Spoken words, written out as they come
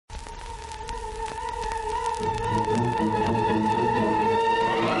You're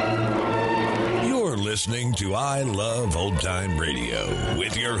listening to I Love Old Time Radio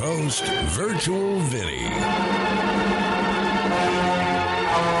with your host, Virtual Vinny.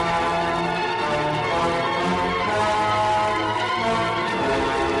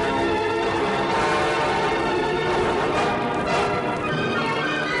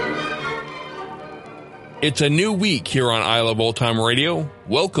 It's a new week here on I Love Old Time Radio.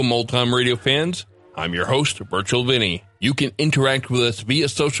 Welcome, Old Time Radio fans. I'm your host, Virtual Vinny. You can interact with us via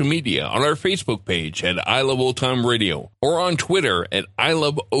social media on our Facebook page at I Love Old Time Radio or on Twitter at I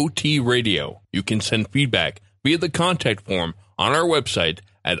Love OT Radio. You can send feedback via the contact form on our website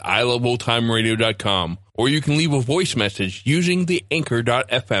at iloveoldtimeradio.com, or you can leave a voice message using the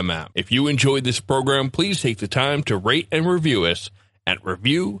Anchor.fm app. If you enjoyed this program, please take the time to rate and review us at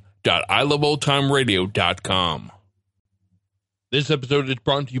review.iloveoldtimeradio.com. This episode is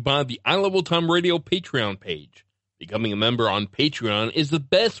brought to you by the I Love Old Time Radio Patreon page. Becoming a member on Patreon is the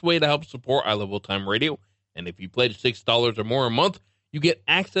best way to help support I Love Old Time Radio, and if you pledge $6 or more a month, you get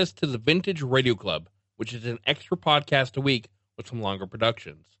access to the Vintage Radio Club, which is an extra podcast a week with some longer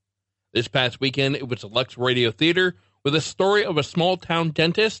productions. This past weekend, it was the Lux Radio Theater with a story of a small-town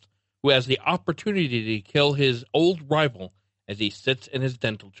dentist who has the opportunity to kill his old rival as he sits in his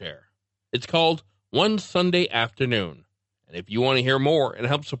dental chair. It's called One Sunday Afternoon. And if you want to hear more and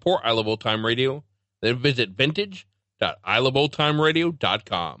help support I Love Old Time Radio, then visit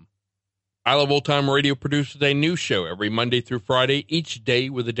vintage.iloveoldtimeradio.com. I Love Old Time Radio produces a new show every Monday through Friday, each day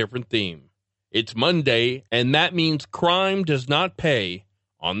with a different theme. It's Monday, and that means Crime Does Not Pay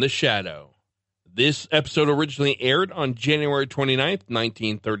on The Shadow. This episode originally aired on January 29th,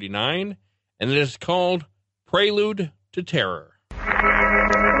 1939, and it is called Prelude to Terror.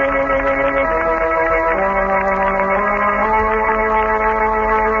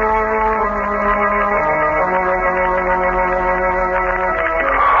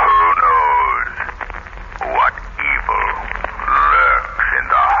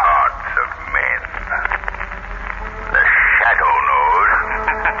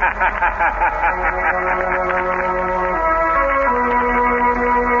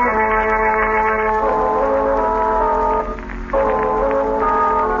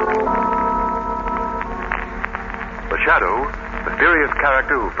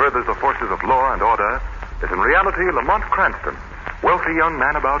 Furthers the forces of law and order is in reality Lamont Cranston, wealthy young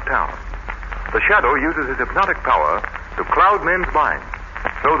man about town. The Shadow uses his hypnotic power to cloud men's minds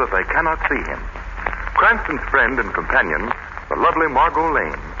so that they cannot see him. Cranston's friend and companion, the lovely Margot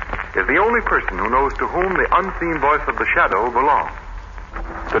Lane, is the only person who knows to whom the unseen voice of the Shadow belongs.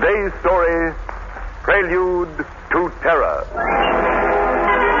 Today's story, Prelude to Terror.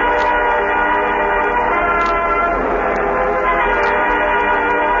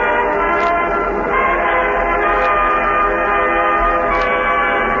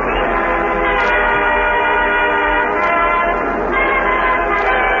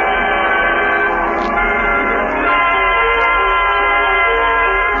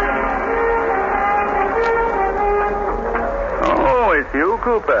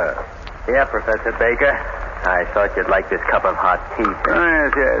 Cooper. Yeah, Professor Baker. I thought you'd like this cup of hot tea.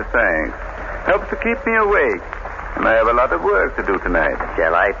 Yes, thanks. Helps to keep me awake. And I have a lot of work to do tonight.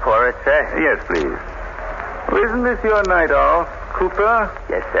 Shall I pour it, sir? Yes, please. Well, isn't this your night off, Cooper?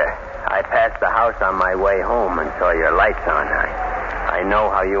 Yes, sir. I passed the house on my way home and saw your lights on. I know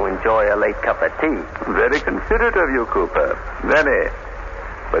how you enjoy a late cup of tea. Very considerate of you, Cooper. Very.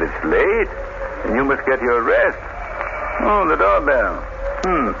 But it's late, and you must get your rest. Oh, the doorbell.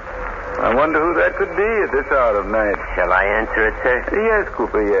 I wonder who that could be at this hour of night. Shall I answer it, sir? Yes,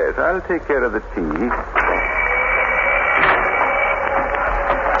 Cooper, yes. I'll take care of the tea.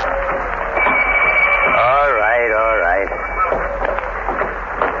 All right.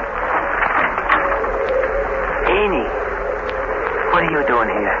 Annie, what are you doing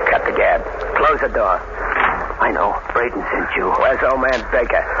here? Cut the gab. Close the door. I know. Braden sent you. Where's old man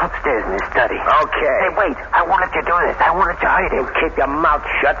Baker? Upstairs in his study. Okay. Hey, wait. I won't let you do this. I won't let you hide him. Keep your mouth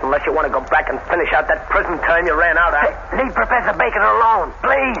shut unless you want to go back and finish out that prison term you ran out on. Hey, leave Professor Baker alone,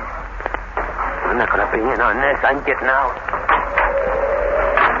 please. I'm not going to be in on this. I'm getting out.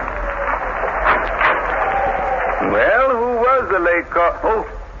 Well, who was the late call? Oh,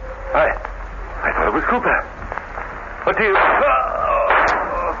 I thought it was Cooper. What do you...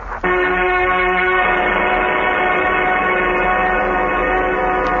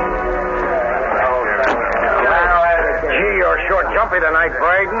 Jumpy tonight,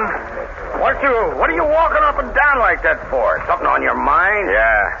 Braden. What are you walking up and down like that for? Something on your mind?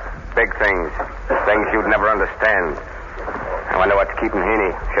 Yeah, big things. Things you'd never understand. I wonder what's keeping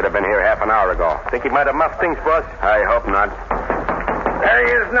Heaney. Should have been here half an hour ago. Think he might have muffed things, boss? I hope not. There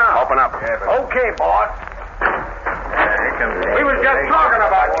he is now. Open up. Okay, boss. We was just talking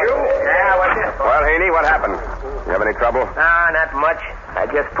about you. Yeah, what's it? Well, Heaney, what happened? You have any trouble? Ah, not much. I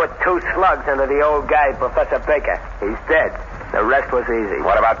just put 2 slugs into the old guy, Professor Baker. He's dead. The rest was easy.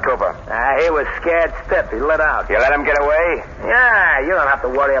 What about Cooper? He was scared stiff. He lit out. You let him get away? Yeah, you don't have to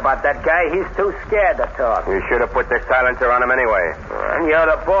worry about that guy. He's too scared to talk. You should have put the silencer on him anyway. And you're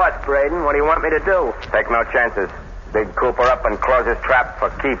the boss, Braden. What do you want me to do? Take no chances. Dig Cooper up and close his trap for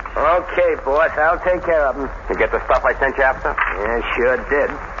keeps. Okay, boss. I'll take care of him. You get the stuff I sent you after? Yeah, sure did.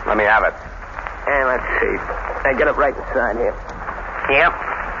 Let me have it. And let's see. I get it right inside here. Yep.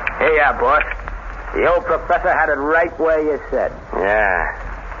 Here you are, boss. The old professor had it right where you said. Yeah.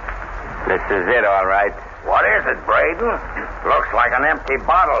 This is it, all right. What is it, Braden? Looks like an empty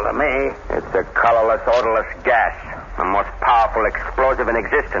bottle to me. It's a colorless, odorless gas. The most powerful explosive in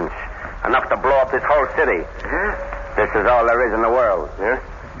existence. Enough to blow up this whole city. Huh? This is all there is in the world. Yeah?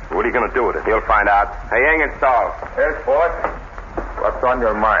 What are you going to do with it? You'll find out. Hey, Ingersoll. Yes, boss. What's on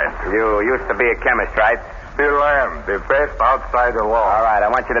your mind? You used to be a chemist, right? Still am. The best outside the law. All right, I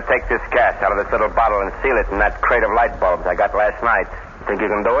want you to take this gas out of this little bottle and seal it in that crate of light bulbs I got last night. Think you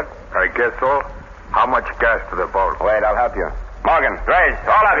can do it? I guess so. How much gas to the boat? Wait, I'll help you. Morgan, Grace,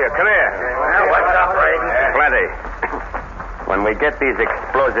 all of you, come here. What's up, Braden? Plenty. When we get these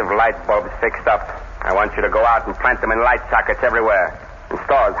explosive light bulbs fixed up, I want you to go out and plant them in light sockets everywhere. In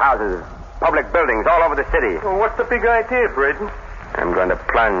stores, houses, public buildings all over the city. Well, what's the big idea, Braden? I'm going to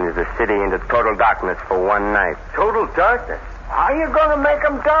plunge the city into total darkness for one night. Total darkness? How are you going to make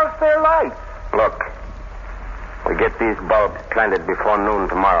them douse their lights? Look, we get these bulbs planted before noon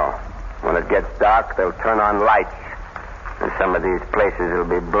tomorrow. When it gets dark, they'll turn on lights. And some of these places will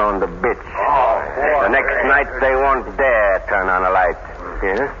be blown to bits. Oh, boy. The next night, they won't dare turn on a light.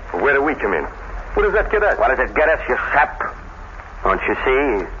 Yeah? Where do we come in? What does that get us? What does it get us, you sap? Don't you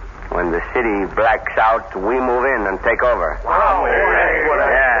see? When the city blacks out, we move in and take over. Oh,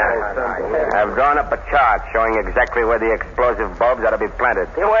 Yeah. I've drawn up a chart showing exactly where the explosive bulbs ought to be planted.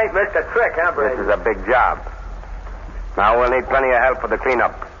 You ain't missed a trick, huh, This Braden? is a big job. Now we'll need plenty of help for the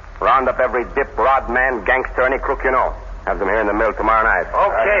cleanup. Round up every dip, rod man, gangster, any crook you know. Have them here in the mill tomorrow night.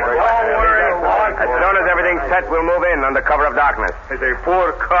 Okay, Don't worry, boss. As soon as everything's set, we'll move in under cover of darkness. They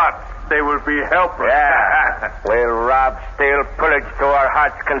poor cops. They will be helpless. Yeah. We'll rob, steal, pillage to our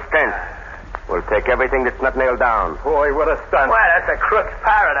heart's content. We'll take everything that's not nailed down. Boy, what a stunt. Well, that's a crook's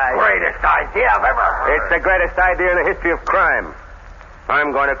paradise. Greatest idea I've ever heard. It's the greatest idea in the history of crime.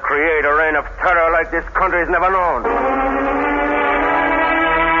 I'm going to create a reign of terror like this country's never known.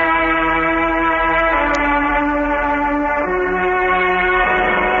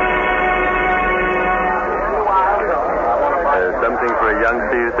 Something for a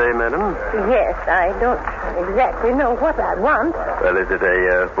youngster, you say, madam? Yes, I don't exactly know what I want. Well, is it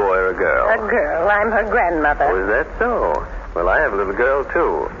a boy or a girl? A girl. I'm her grandmother. Oh, is that so? Well, I have a little girl,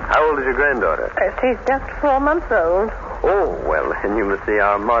 too. How old is your granddaughter? She's just 4 months old. Oh, well, then you must see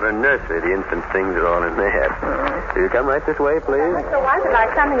our modern nursery. The infant things are all in there. Will you come right this way, please? So I would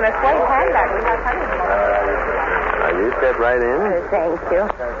like something that's way handbag. Now, you step right in. Thank you.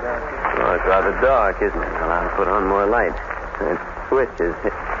 Oh, it's rather dark, isn't it? Well, I'll put on more light. That switch is...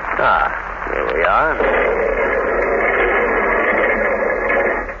 Ah, here we are.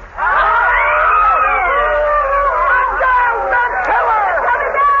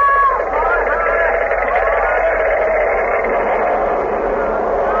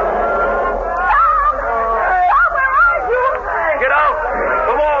 Get out!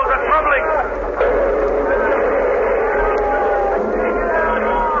 The walls are crumbling!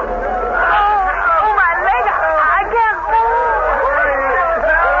 Oh, my leg! I can't move!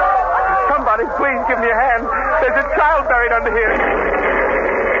 Somebody, please give me a hand. There's a child buried under here.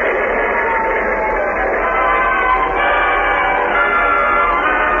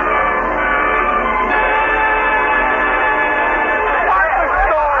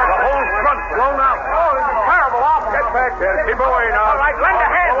 The whole trunk's blown out. Oh, this is terrible. Get back there. Keep away now. All right, lend a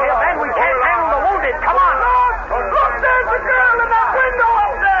hand here, Ben. We can't handle the wounded. Come on. Look, there's a girl in that window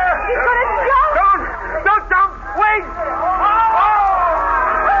up there. She's gonna jump. Don't jump. Wait.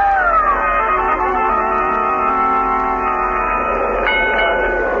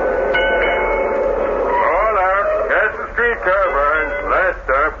 All out. There's the streetcar burns. Last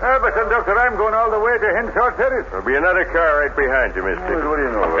stop. But, Conductor, I'm going all the way to Henshaw Terrace. There'll be another car right behind you, mister. What do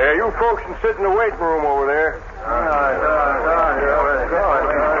you know? You folks can sit in the waiting room over there.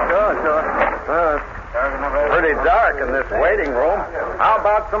 pretty dark in this waiting room. How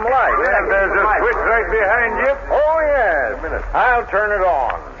about some light? Yeah, there's a switch right behind you. Oh, yes. I'll turn it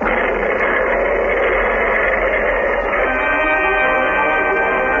on.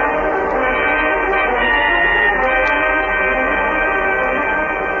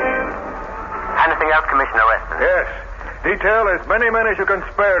 Anything else, Commissioner Weston? Yes. Detail as many men as you can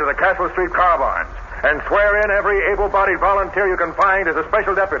spare to the Castle Street car barns. And swear in every able-bodied volunteer you can find as a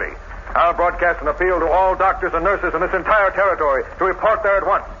special deputy. I'll broadcast an appeal to all doctors and nurses in this entire territory to report there at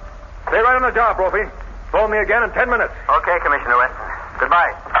once. Stay right on the job, Brophy. Phone me again in 10 minutes. Okay, Commissioner Weston.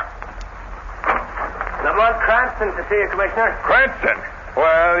 Goodbye. Lamont Cranston to see you, Commissioner. Cranston?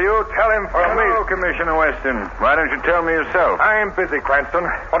 Well, you tell him for me. Hello, Commissioner Weston. Why don't you tell me yourself? I'm busy, Cranston.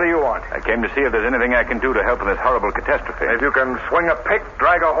 What do you want? I came to see if there's anything I can do to help in this horrible catastrophe. If you can swing a pick,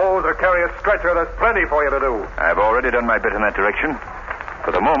 drag a hose, or carry a stretcher, there's plenty for you to do. I've already done my bit in that direction.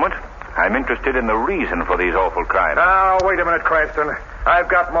 For the moment, I'm interested in the reason for these awful crimes. Now, wait a minute, Cranston. I've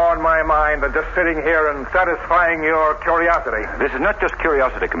got more on my mind than just sitting here and satisfying your curiosity. This is not just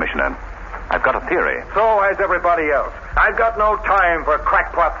curiosity, Commissioner. I've got a theory. So has everybody else. I've got no time for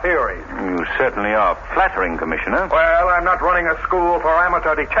crackpot theories. You certainly are flattering, Commissioner. Well, I'm not running a school for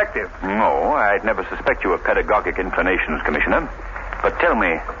amateur detectives. No, I'd never suspect you of pedagogic inclinations, Commissioner. But tell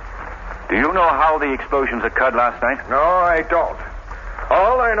me, do you know how the explosions occurred last night? No, I don't.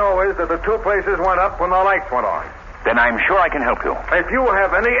 All I know is that the two places went up when the lights went on. Then I'm sure I can help you. If you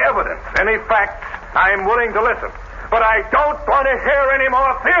have any evidence, any facts, I'm willing to listen. But I don't want to hear any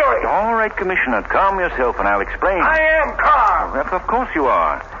more theory. All right, Commissioner, calm yourself and I'll explain. I am calm. Well, of course you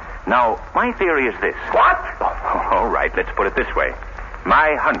are. Now, my theory is this. What? All right, let's put it this way.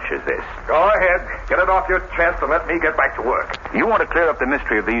 My hunch is this. Go ahead. Get it off your chest and let me get back to work. You want to clear up the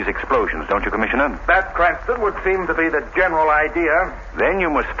mystery of these explosions, don't you, Commissioner? That, Cranston, would seem to be the general idea. Then you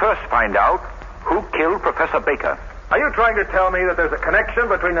must first find out who killed Professor Baker. Are you trying to tell me that there's a connection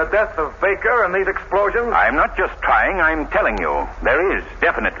between the death of Baker and these explosions? I'm not just trying, I'm telling you. There is,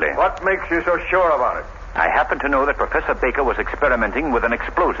 definitely. What makes you so sure about it? I happen to know that Professor Baker was experimenting with an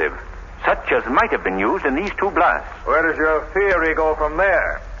explosive, such as might have been used in these two blasts. Where does your theory go from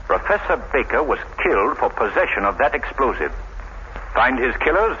there? Professor Baker was killed for possession of that explosive. Find his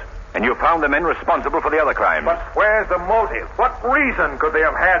killers, and you found the men responsible for the other crimes. But where's the motive? What reason could they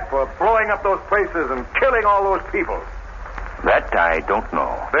have had for blowing up those places and killing all those people? That I don't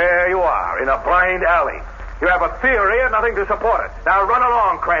know. There you are, in a blind alley. You have a theory and nothing to support it. Now run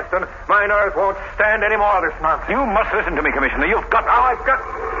along, Cranston. My nerves won't stand any more of this nonsense. You must listen to me, Commissioner. You've got... Now I've got...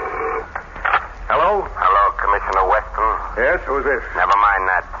 Hello? Hello, Commissioner Weston. Yes, who's this? Never mind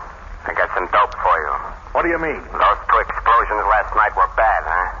that. I got some dope for you. What do you mean? Those two explosions last night were bad,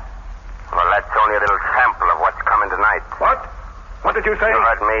 huh? Well, that's only a little sample of what's coming tonight. What? What did you say? You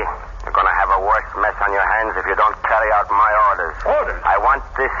heard me. You're going to have a worse mess on your hands if you don't carry out my orders. Orders? I want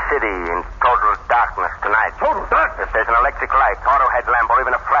this city in total darkness tonight. Total darkness? If there's an electric light, auto headlamp, or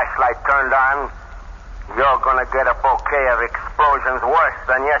even a flashlight turned on, you're going to get a bouquet of explosions worse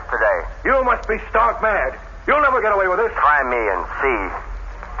than yesterday. You must be stark mad. You'll never get away with this. Try me and see.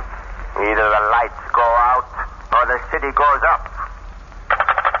 Either the lights go out or the city goes up.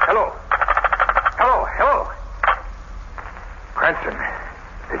 Hello. Hello, hello. Cranston,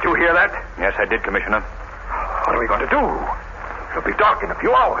 did you hear that? Yes, I did, Commissioner. What are we going to do? It'll be dark in a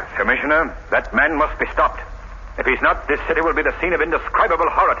few hours. Commissioner, that man must be stopped. If he's not, this city will be the scene of indescribable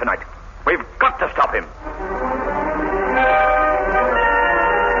horror tonight. We've got to stop him.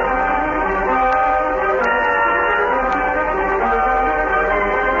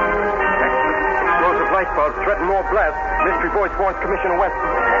 Explosive light bulbs threaten more blasts. Mystery voice warns Commissioner Weston.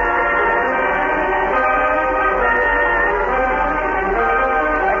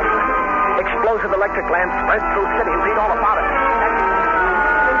 Explosive electric lamps spread through cities. Read all about it.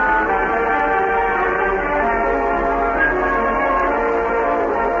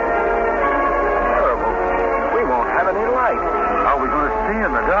 Terrible. We won't have any light. How are we going to see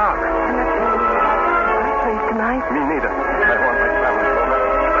in the dark? Place tonight? Me neither. I want my family over.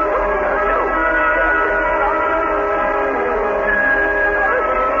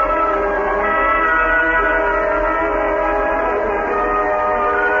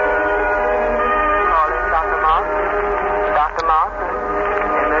 Dr. Moss?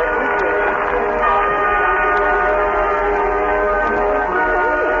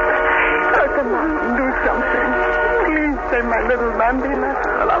 Dr. Martin, do something. Please save my little bambina.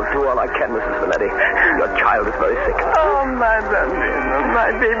 Well, I'll do all I can, Mrs. Vanetti. Your child is very sick. Oh, my bambina,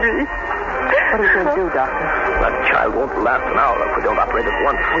 my baby. What are we going to do, Doctor? That child won't last an hour if we don't operate at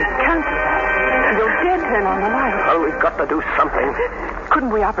once. We can't do that. You'll dare turn on the light. Well, we got to do something. Couldn't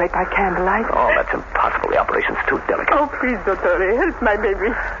we operate by candlelight? Oh, that's impossible. The operation's too delicate. Oh, please, Dottore, help my baby.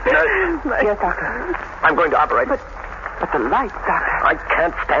 Nurse. Yes, Doctor. I'm going to operate. But the lights, Doctor. I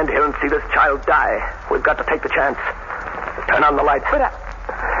can't stand here and see this child die. We've got to take the chance. Turn on the lights. But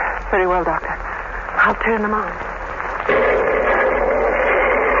very well, Doctor. I'll turn them on.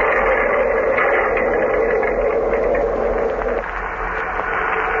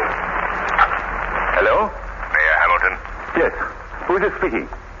 Hello? Mayor Hamilton, Yes. Who is it speaking?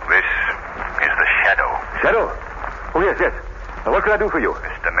 this is the Shadow. Shadow? Oh, yes, yes. What can I do for you?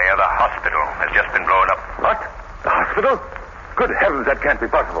 Mr. Mayor, the hospital has just been blown up. What? The hospital? Good heavens, that can't be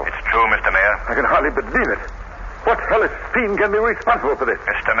possible. It's true, Mr. Mayor. I can hardly believe it. What hellish fiend can be responsible for this?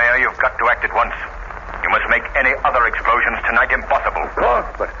 Mr. Mayor, you've got to act at once. You must make any other explosions tonight impossible. Of course,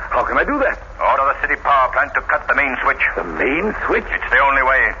 but how can I do that? Order the city power plant to cut the main switch. The main switch? It's the only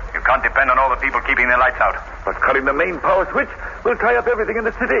way. You can't depend on all the people keeping their lights out. But cutting the main power switch will tie up everything in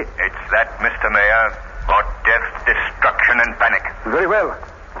the city. It's that, Mr. Mayor, or death, destruction, and panic. Very well.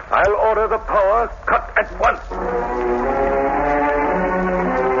 I'll order the power cut at once.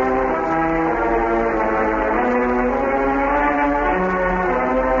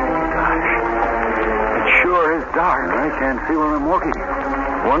 Dark. I can't see where I'm walking.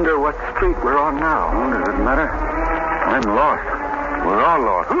 Wonder what street we're on now. Oh, does it matter? I'm lost. We're all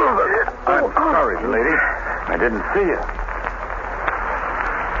lost. I'm sorry, lady. I didn't see you.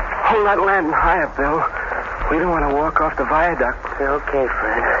 Hold that lantern higher, Bill. We don't want to walk off the viaduct. Okay,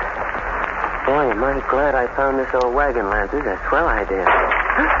 Fred. Boy, am I glad I found this old wagon lantern. It's a swell idea.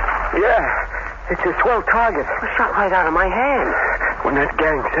 Yeah, it's a swell target. It shot right out of my hand. When that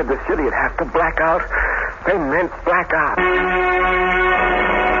gang said the city would have to black out, they meant black out.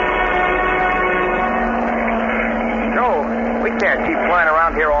 No, we can't keep flying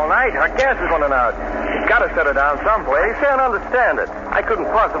around here all night. Our gas is running out. You've got to set her down someplace. I can't understand it. I couldn't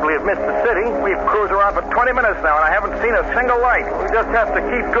possibly have missed the city. We've cruised around for 20 minutes now, and I haven't seen a single light. We just have to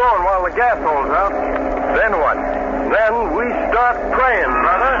keep going while the gas holds out. Then what? Then we start praying,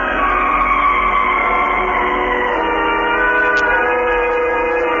 brother.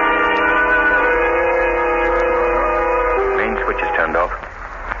 Turned off.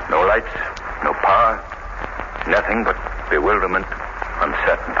 No lights, no power, nothing but bewilderment,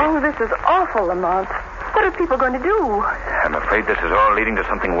 uncertainty. Oh, this is awful, Lamont. What are people going to do? I'm afraid this is all leading to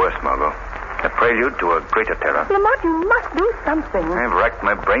something worse, Margot. A prelude to a greater terror. Lamont, you must do something. I've racked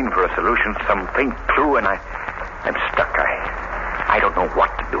my brain for a solution, some faint clue, and I'm stuck. I don't know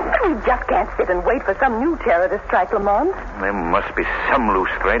what to do. We just can't sit and wait for some new terror to strike, Lamont. There must be some loose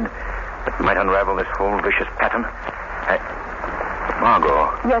thread that might unravel this whole vicious pattern. Margot.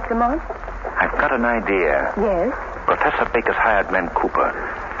 Yes, Lamont? I've got an idea. Yes? Professor Baker's hired man, Cooper.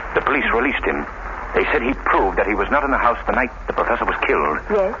 The police released him. They said he proved that he was not in the house the night the professor was killed.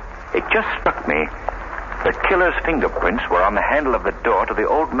 Yes? It just struck me. The killer's fingerprints were on the handle of the door to the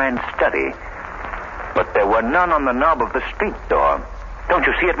old man's study. But there were none on the knob of the street door. Don't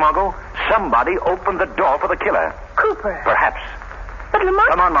you see it, Margot? Somebody opened the door for the killer. Cooper. Perhaps. But Lamont...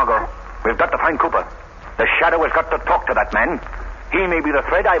 Come on, Margot. We've got to find Cooper. The Shadow has got to talk to that man. He may be the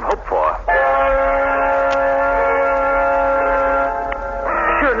thread I've hoped for.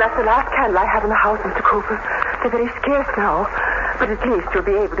 Sure, that's the last candle I have in the house, Mr. Cooper. They're very scarce now. But at least you'll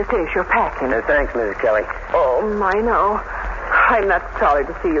be able to finish your packing. Thanks, Mrs. Kelly. Oh, I know. I'm not sorry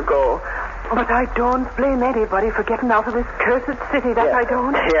to see you go. But I don't blame anybody for getting out of this cursed city, that I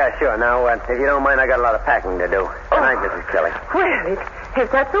don't. Yeah, sure. Now, if you don't mind, I got a lot of packing to do. Good night, Mrs. Kelly. Well,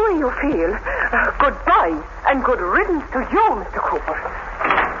 if that's the way you feel, goodbye and good riddance to you, Mr. Cooper.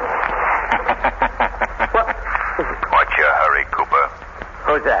 What's your hurry, Cooper?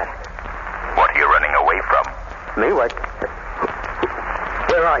 Who's that? What are you running away from? Me? What?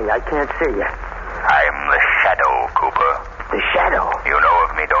 Where are you? I can't see you. I'm the Shadow, Cooper. The Shadow? You know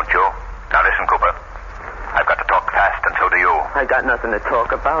of me, don't you? Now listen, Cooper. I've got to talk fast, and so do you. I got nothing to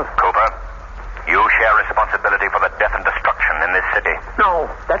talk about. Cooper, you share responsibility for the death and destruction in this city. No,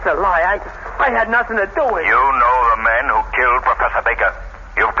 that's a lie. I had nothing to do with it. You know the man who killed Professor Baker.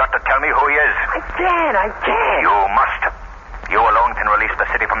 You've got to tell me who he is. I can't. You must. You alone can release the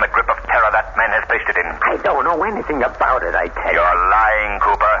city from the grip of terror that man has placed it in. I don't know anything about it, I tell you. You're lying,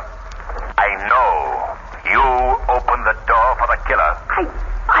 Cooper. I know. You opened the door for the killer.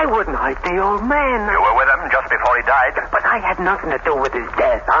 I wouldn't hurt the old man. You were with him just before he died. But I had nothing to do with his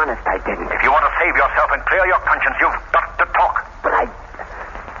death. Honest, I didn't. If you want to save yourself and clear your conscience, you've got to talk. But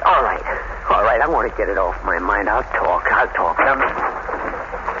All right. I want to get it off my mind. I'll talk.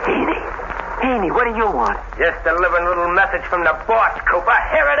 Haney, what do you want? Just delivering a little message from the boss, Cooper.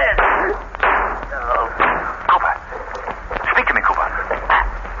 Here it is. Cooper,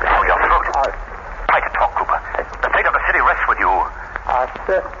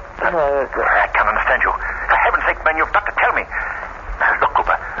 I can't understand you. For heaven's sake, man, you've got to tell me. Look,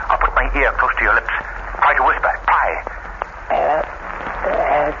 Cooper, I'll put my ear close to your lips. Try to whisper. Try.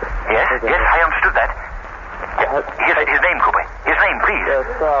 Yes, I understood that. His name, Cooper. His name, please.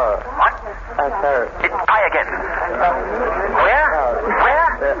 What? Try again. Where?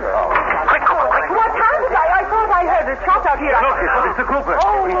 Quick, Cooper, quick. What happened? I thought I heard a shot out here. Look, it's Mr. Cooper.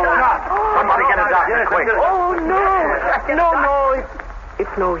 Oh, no. Somebody get a doctor, quick. Oh, no. No.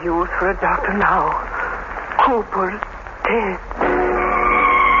 It's no use for a doctor now. Cooper's dead.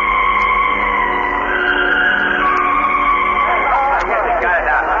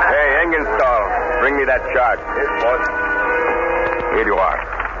 Hey, Engenstall, bring me that chart. Yes, boss. Here you are.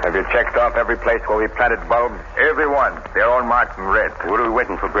 Have you checked off every place where we planted bulbs? Every one. They're all marked in red. What are we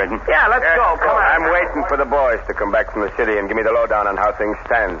waiting for, Braden? Yeah, let's go. Come on. I'm waiting for the boys to come back from the city and give me the lowdown on how things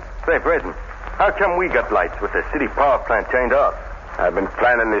stand. Say, Braden, how come we got lights with the city power plant turned off? I've been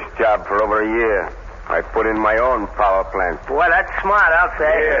planning this job for over a year. I put in my own power plant. Well, that's smart, I'll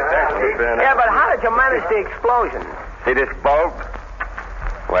say. Yeah, but how did you manage the explosion? See this bulb?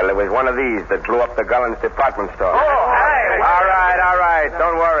 Well, it was one of these that blew up the Gullens department store. Oh, hey! All right.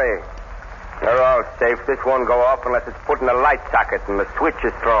 Don't worry. They're all safe. This won't go off unless it's put in a light socket and the switch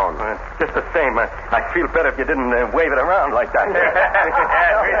is thrown. Just the same, I feel better if you didn't wave it around like that.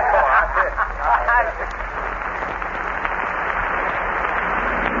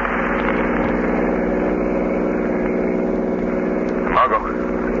 Margot,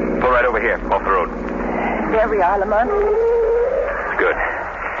 pull right over here, off the road. There we are, Lamont. Good.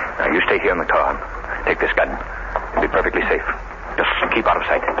 Now, you stay here in the car. Take this gun. You'll be perfectly safe. Just keep out of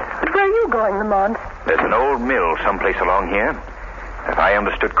sight. Where are you going, Lamont? There's an old mill someplace along here. If I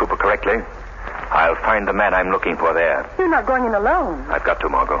understood Cooper correctly, I'll find the man I'm looking for there. You're not going in alone. I've got to,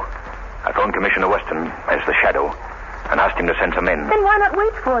 Margot. I phoned Commissioner Weston as the Shadow and asked him to send some men. Then why not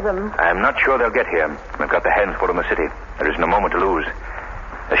wait for them? I'm not sure they'll get here. We've got the hands full in the city. There isn't a moment to lose.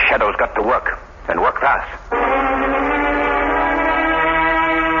 The Shadow's got to work, and work fast.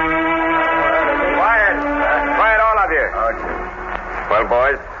 Quiet, all of you. Well,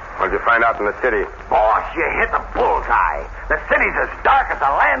 boys, what did you find out in the city? Boss, you hit the bullseye. The city's as dark as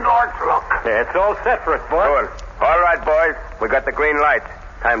a landlord's look. Yeah, it's all set for us, boy. Good. All right, boys. We got the green light.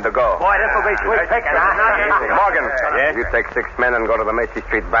 Time to go. Boy, this will be sweet picking, huh? Morgan, you take 6 men and go to the Macy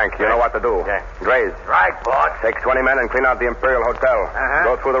Street Bank. You know what to do. Yeah. Grays, Right, boss. take 20 men and clean out the Imperial Hotel.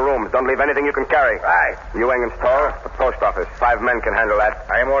 Go through the rooms. Don't leave anything you can carry. Right. You, Engenstall, the post office. 5 men can handle that.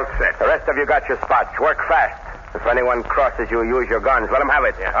 I am all set. The rest of you got your spots. Work fast. If anyone crosses you, use your guns. Let them have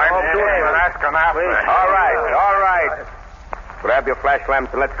it. I'm doing an ask on that. All right. Grab your flash lamps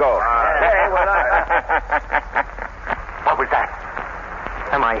and let's go. What was that?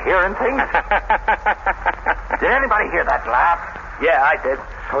 Am I hearing things? Did anybody hear that laugh? Yeah, I did.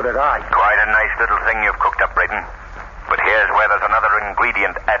 So did I. Quite a nice little thing you've cooked up, Braden. But here's where there's another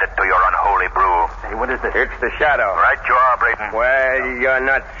ingredient added to your unholy brew. Hey, what is this? It's the Shadow. Right you are, Braden. Well, you're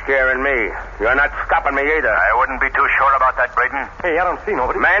not scaring me. You're not stopping me either. I wouldn't be too sure about that, Braden. Hey, I don't see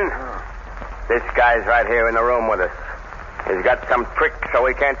nobody. Men, this guy's right here in the room with us. He's got some trick so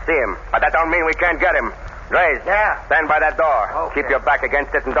we can't see him. But that don't mean we can't get him. Grace, stand by that door. Okay. Keep your back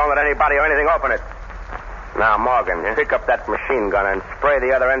against it and don't let anybody or anything open it. Now, Morgan, pick up that machine gun and spray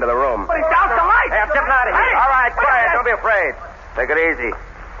the other end of the room. But he's down the light. Hey, I'm getting out of here. All right, quiet. Don't be afraid. Take it easy.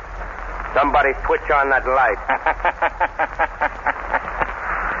 Somebody switch on that light.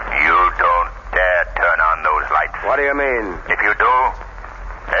 You don't dare turn on those lights. What do you mean? If you do,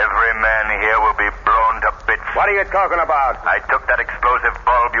 every man here will be blown to bits. What are you talking about? I took that explosive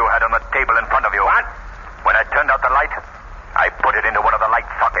bulb you had on the table in front of you. What? When I turned out the light, I put it into one of the light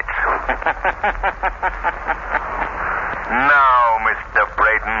sockets. Now, Mr.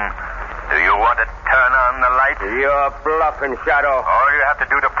 Braden, do you want to turn on the light? You're bluffing, Shadow. All you have to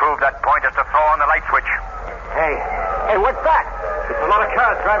do to prove that point is to throw on the light switch. Hey, what's that? It's a lot of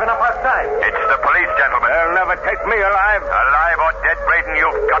cars driving up outside. It's the police, gentlemen. They'll never take me alive. Alive or dead, Braden,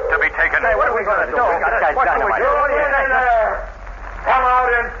 you've got to be taken. Hey, what are we going to do? That guy's dynamite. Come out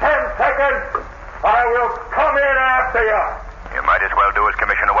in 10 seconds. I will come in after you. You might as well do as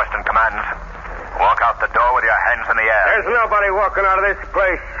Commissioner Weston commands. Walk out the door with your hands in the air. There's nobody walking out of this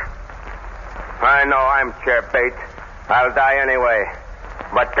place. I know I'm chair bait. I'll die anyway.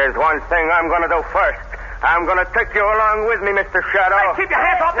 But there's one thing I'm going to do first. I'm going to take you along with me, Mr. Shadow. Hey, keep your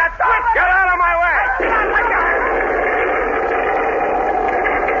hands off that switch. Get out of my way!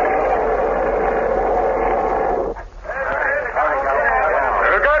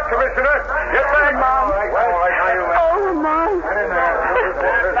 Very good, Commissioner. Get back. Mom. Oh, Mom.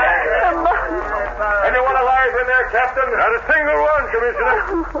 Anyone alive in there, Captain? Captain. Not a single one, Commissioner.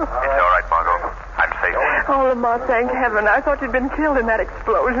 It's all right, Margot. I'm safe. Oh, Lamont, thank heaven. I thought you'd been killed in that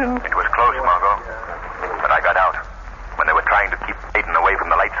explosion. It was close, Margot. But I got out when they were trying to keep Aiden away from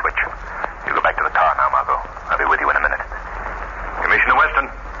the light switch. You go back to the car now, Margot. I'll be with you in a minute. Commissioner Weston.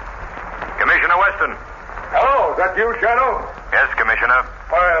 Commissioner Weston. Hello, is that you, Shadow? Yes, Commissioner.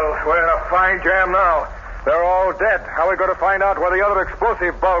 Well, we're in a fine jam now. They're all dead. How are we going to find out where the other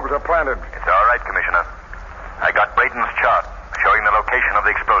explosive bulbs are planted? It's all right, Commissioner. I got Braden's chart showing the location of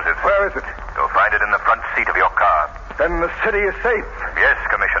the explosives. Where is it? You'll find it in the front seat of your car. Then the city is safe. Yes,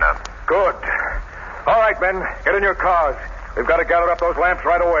 Commissioner. Good. All right, men, get in your cars. We've got to gather up those lamps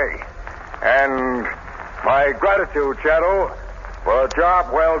right away. And my gratitude, Shadow, for a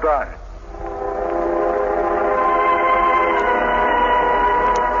job well done.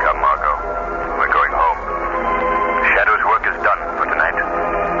 Come, Margot. We're going home. Shadow's work is done for tonight.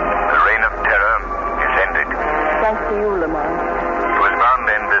 The reign of terror is ended. Thanks to you, Lamont. It was bound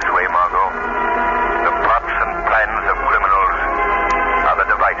to end this way, Margot. The plots and plans of criminals are the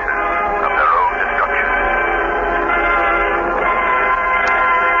devices of their own destruction.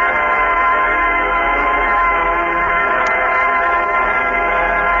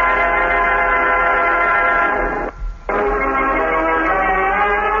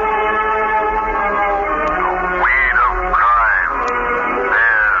 Weed of crime.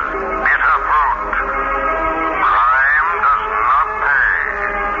 There's bitter fruit. Crime does not pay.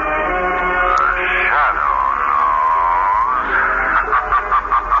 The shadow knows.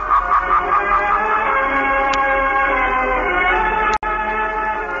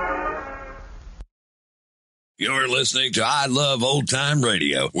 You're listening to I Love Old Time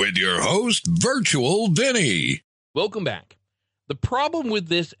Radio with your host, Virtual Vinny. Welcome back. The problem with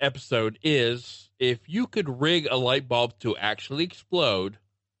this episode is if you could rig a light bulb to actually explode,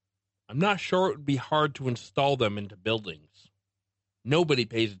 I'm not sure it would be hard to install them into buildings. Nobody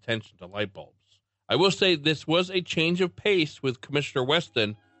pays attention to light bulbs. I will say this was a change of pace with Commissioner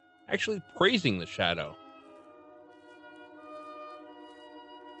Weston actually praising the Shadow.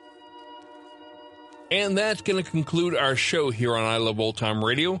 And that's going to conclude our show here on I Love Old Time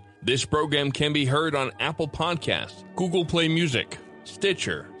Radio. This program can be heard on Apple Podcasts, Google Play Music,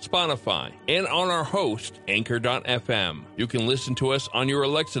 Stitcher, Spotify, and on our host, Anchor.fm. You can listen to us on your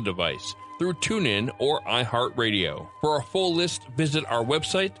Alexa device through TuneIn or iHeartRadio. For a full list, visit our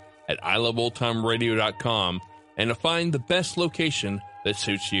website at iloveoldtimeradio.com and to find the best location that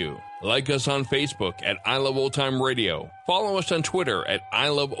suits you. Like us on Facebook at I Love Old Time Radio. Follow us on Twitter at I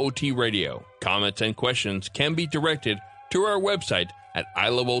Love OT Radio. Comments and questions can be directed to our website at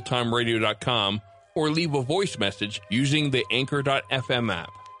iloveoldtimeradio.com or leave a voice message using the Anchor.fm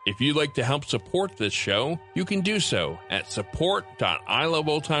app. If you'd like to help support this show, you can do so at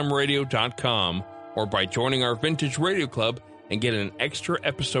support.iloveoldtimeradio.com or by joining our Vintage Radio Club and get an extra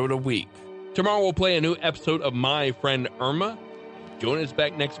episode a week. Tomorrow we'll play a new episode of My Friend Irma. Join us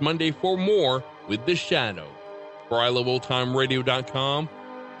back next Monday for more with The Shadow. For iloveoldtimeradio.com,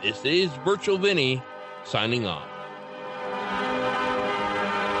 this is Virtual Vinny signing off.